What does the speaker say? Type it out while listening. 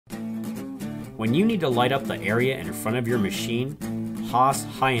When you need to light up the area in front of your machine, Haas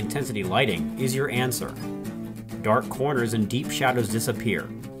high-intensity lighting is your answer. Dark corners and deep shadows disappear,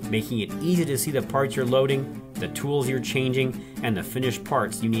 making it easy to see the parts you're loading, the tools you're changing, and the finished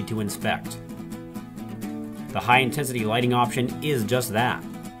parts you need to inspect. The high-intensity lighting option is just that,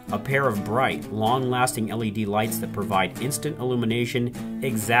 a pair of bright, long-lasting LED lights that provide instant illumination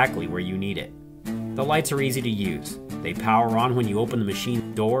exactly where you need it. The lights are easy to use. They power on when you open the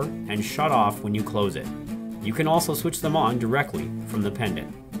machine door and shut off when you close it. You can also switch them on directly from the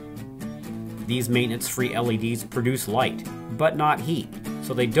pendant. These maintenance-free LEDs produce light, but not heat,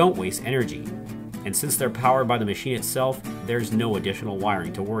 so they don't waste energy. And since they're powered by the machine itself, there's no additional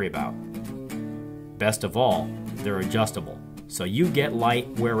wiring to worry about. Best of all, they're adjustable, so you get light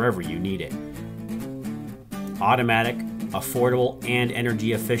wherever you need it. Automatic, affordable, and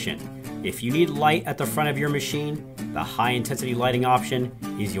energy efficient. If you need light at the front of your machine, the high-intensity lighting option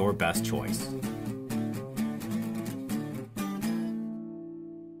is your best choice.